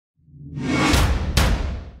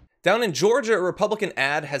Down in Georgia, a Republican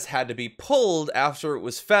ad has had to be pulled after it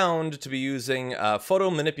was found to be using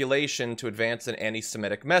photo manipulation to advance an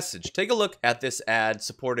anti-Semitic message. Take a look at this ad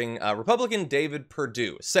supporting Republican David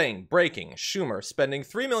Perdue, saying, breaking, Schumer spending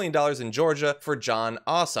 $3 million in Georgia for John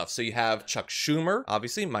Ossoff. So you have Chuck Schumer,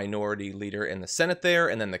 obviously minority leader in the Senate there,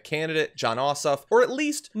 and then the candidate, John Ossoff, or at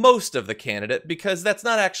least most of the candidate, because that's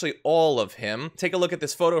not actually all of him. Take a look at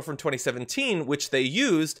this photo from 2017, which they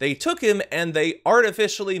used. They took him and they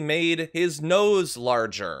artificially made his nose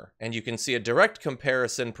larger. And you can see a direct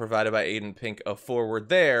comparison provided by Aiden Pink of Forward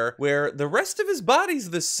there, where the rest of his body's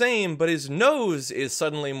the same, but his nose is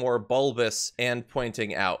suddenly more bulbous and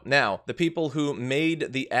pointing out. Now, the people who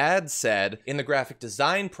made the ad said, in the graphic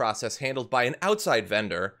design process handled by an outside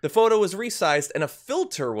vendor, the photo was resized and a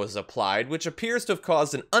filter was applied, which appears to have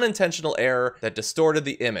caused an unintentional error that distorted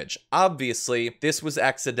the image. Obviously, this was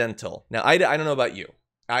accidental. Now, I don't know about you.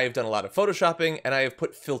 I have done a lot of photoshopping and I have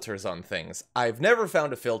put filters on things. I've never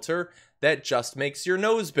found a filter that just makes your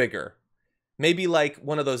nose bigger. Maybe like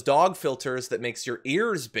one of those dog filters that makes your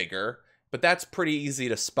ears bigger, but that's pretty easy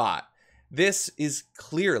to spot. This is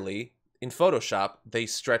clearly, in Photoshop, they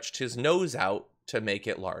stretched his nose out to make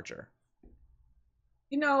it larger.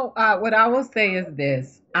 You know, what I will say is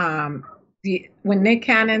this. When Nick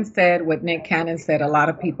Cannon said what Nick Cannon said, a lot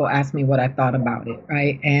of people asked me what I thought about it,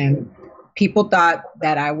 right? And people thought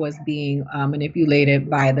that I was being manipulated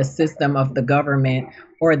by the system of the government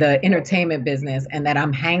or the entertainment business, and that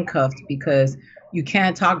I'm handcuffed because you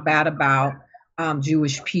can't talk bad about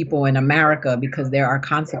Jewish people in America because there are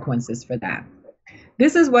consequences for that.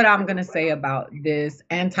 This is what I'm going to say about this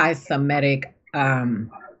anti-Semitic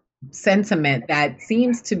sentiment that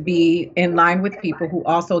seems to be in line with people who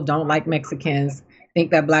also don't like Mexicans,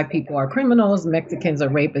 think that Black people are criminals, Mexicans are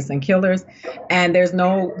rapists and killers, and there's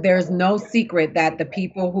no secret that the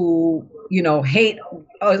people who hate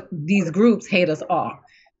these groups hate us all.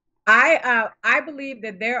 I believe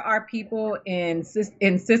that there are people in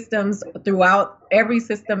systems throughout every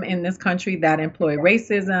system in this country that employ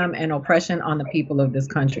racism and oppression on the people of this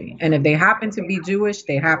country. And if they happen to be Jewish,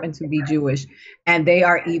 they happen to be Jewish, and they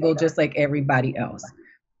are evil just like everybody else.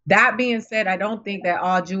 That being said, I don't think that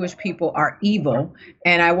all Jewish people are evil.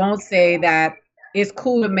 And I won't say that it's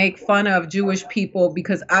cool to make fun of Jewish people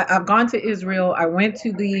because I've gone to Israel. I went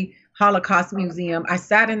to the Holocaust Museum. I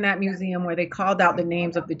sat in that museum where they called out the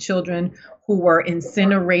names of the children who were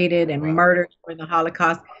incinerated and murdered during the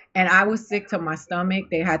Holocaust. And I was sick to my stomach.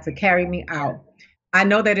 They had to carry me out. I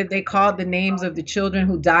know that if they called the names of the children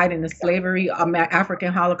who died in the slavery,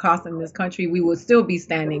 African Holocaust in this country, we would still be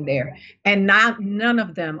standing there. And none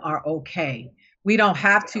of them are okay. We don't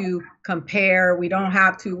have to compare. We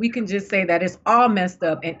can just say that it's all messed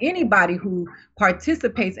up. And anybody who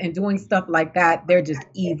participates in doing stuff like that, they're just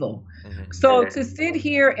evil. Mm-hmm. So to sit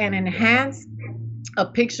here and enhance a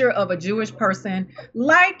picture of a Jewish person,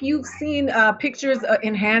 like you've seen pictures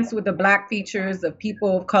enhanced with the Black features of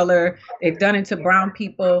people of color. They've done it to brown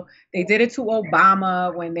people. They did it to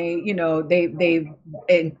Obama when they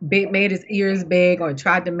made his ears big or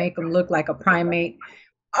tried to make him look like a primate.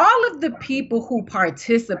 All of the people who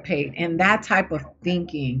participate in that type of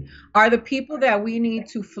thinking are the people that we need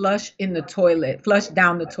to flush down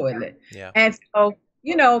the toilet. Yeah. And so,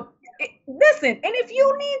 listen, and if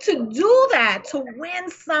you need to do that to win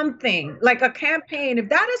something like a campaign, if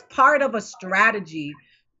that is part of a strategy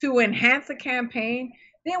to enhance a campaign,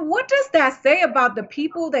 then what does that say about the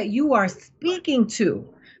people that you are speaking to?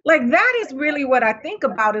 Like, that is really what I think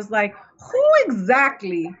about, is like, who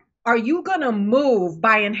exactly are you going to move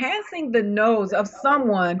by enhancing the nose of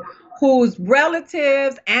someone whose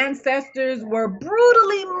relatives, ancestors were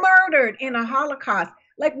brutally murdered in a Holocaust?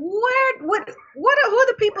 Like, who are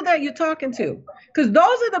the people that you're talking to? Because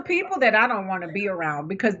those are the people that I don't want to be around,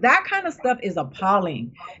 because that kind of stuff is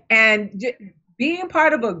appalling. And being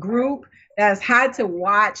part of a group that's had to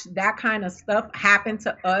watch that kind of stuff happen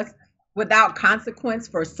to us without consequence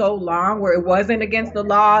for so long, where it wasn't against the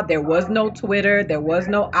law, there was no Twitter, there was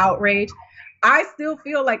no outrage. I still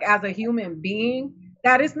feel like, as a human being,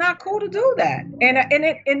 that it's not cool to do that. And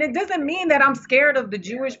it doesn't mean that I'm scared of the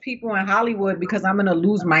Jewish people in Hollywood because I'm going to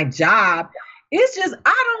lose my job. It's just,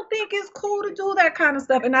 I don't think it's cool to do that kind of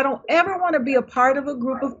stuff. And I don't ever want to be a part of a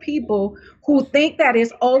group of people who think that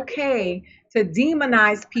it's okay to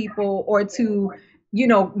demonize people or to,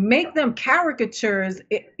 make them caricatures,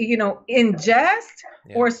 in jest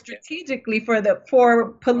or strategically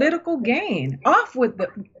for political gain. Off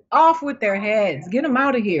with their heads. Get them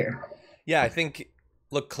out of here. Yeah, I think,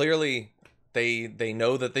 look, clearly they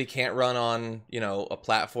know that they can't run on, a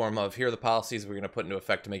platform of, here are the policies we're going to put into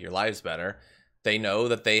effect to make your lives better. They know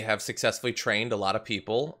that they have successfully trained a lot of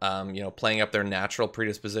people, you know, playing up their natural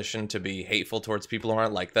predisposition to be hateful towards people who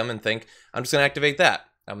aren't like them, and think, I'm just going to activate that.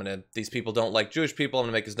 These people don't like Jewish people, I'm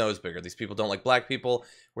going to make his nose bigger. These people don't like black people,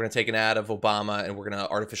 we're going to take an ad of Obama and we're going to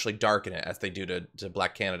artificially darken it, as they do to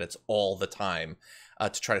black candidates all the time,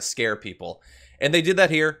 to try to scare people. And they did that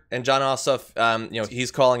here. And John Ossoff, you know, he's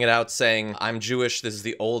calling it out, saying, I'm Jewish. This is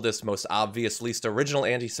the oldest, most obvious, least original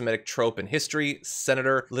anti-Semitic trope in history.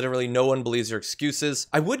 Senator, literally no one believes your excuses.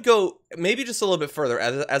 I would go maybe just a little bit further,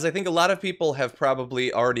 as I think a lot of people have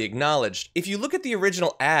probably already acknowledged. If you look at the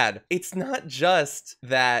original ad, it's not just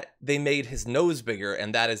that they made his nose bigger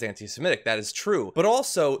and that is anti-Semitic. That is true. But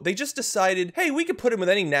also, they just decided, hey, we could put him with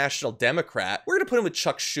any national Democrat. We're going to put him with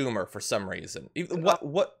Chuck Schumer for some reason.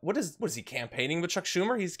 What is he campaigning with Chuck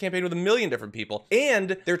Schumer? He's campaigning with a million different people.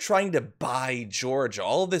 And they're trying to buy Georgia.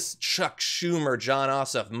 All this Chuck Schumer, John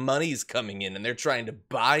Ossoff money's coming in and they're trying to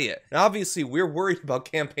buy it. Now, obviously, we're worried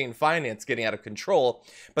about campaign finance getting out of control,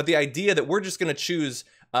 but the idea that we're just going to choose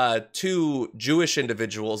two Jewish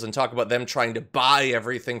individuals and talk about them trying to buy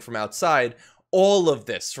everything from outside, all of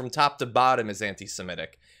this from top to bottom is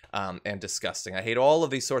anti-Semitic and disgusting. I hate all of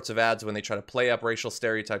these sorts of ads when they try to play up racial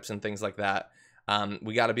stereotypes and things like that.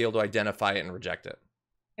 We got to be able to identify it and reject it.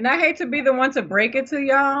 And I hate to be the one to break it to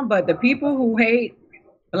y'all, but the people who hate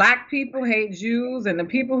black people hate Jews, and the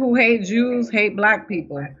people who hate Jews hate black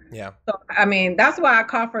people. Yeah. So, I mean, that's why I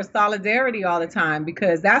call for solidarity all the time,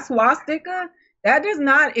 because that swastika, that does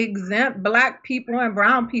not exempt black people and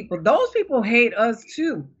brown people. Those people hate us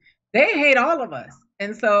too. They hate all of us.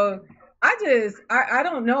 And so I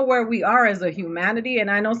don't know where we are as a humanity. And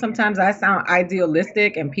I know sometimes I sound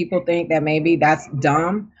idealistic and people think that maybe that's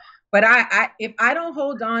dumb. But if I don't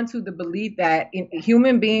hold on to the belief that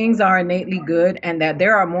human beings are innately good and that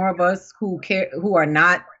there are more of us who are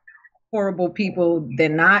not horrible people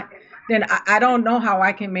than not, then I don't know how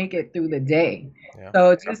I can make it through the day. Yeah.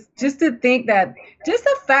 So just to think that, just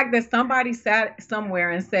the fact that somebody sat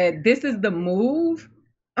somewhere and said, this is the move,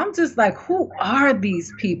 I'm just like, who are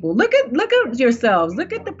these people? Look at yourselves.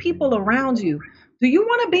 Look at the people around you. Do you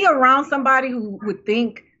want to be around somebody who would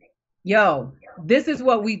think, yo, this is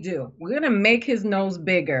what we do. We're going to make his nose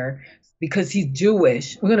bigger because he's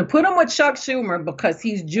Jewish. We're going to put him with Chuck Schumer because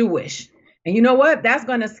he's Jewish. And you know what? That's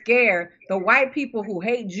going to scare the white people who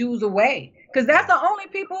hate Jews away. Because that's the only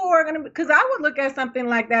people who are going to, because I would look at something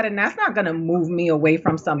like that and that's not going to move me away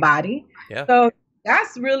from somebody. Yeah. So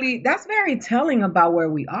that's very telling about where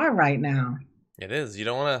we are right now. It is. You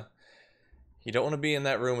don't want to be in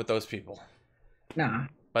that room with those people. Nah.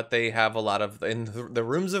 But they have a lot of, in the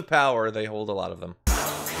rooms of power, they hold a lot of them.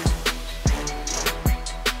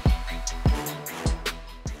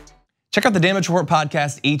 Check out the Damage Report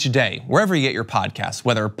podcast each day, wherever you get your podcasts,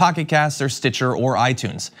 whether Pocket Casts or Stitcher or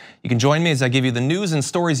iTunes. You can join me as I give you the news and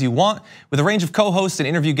stories you want, with a range of co-hosts and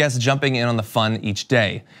interview guests jumping in on the fun each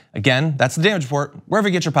day. Again, that's the Damage Report, wherever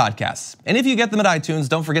you get your podcasts. And if you get them at iTunes,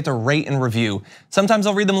 don't forget to rate and review. Sometimes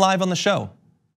I'll read them live on the show.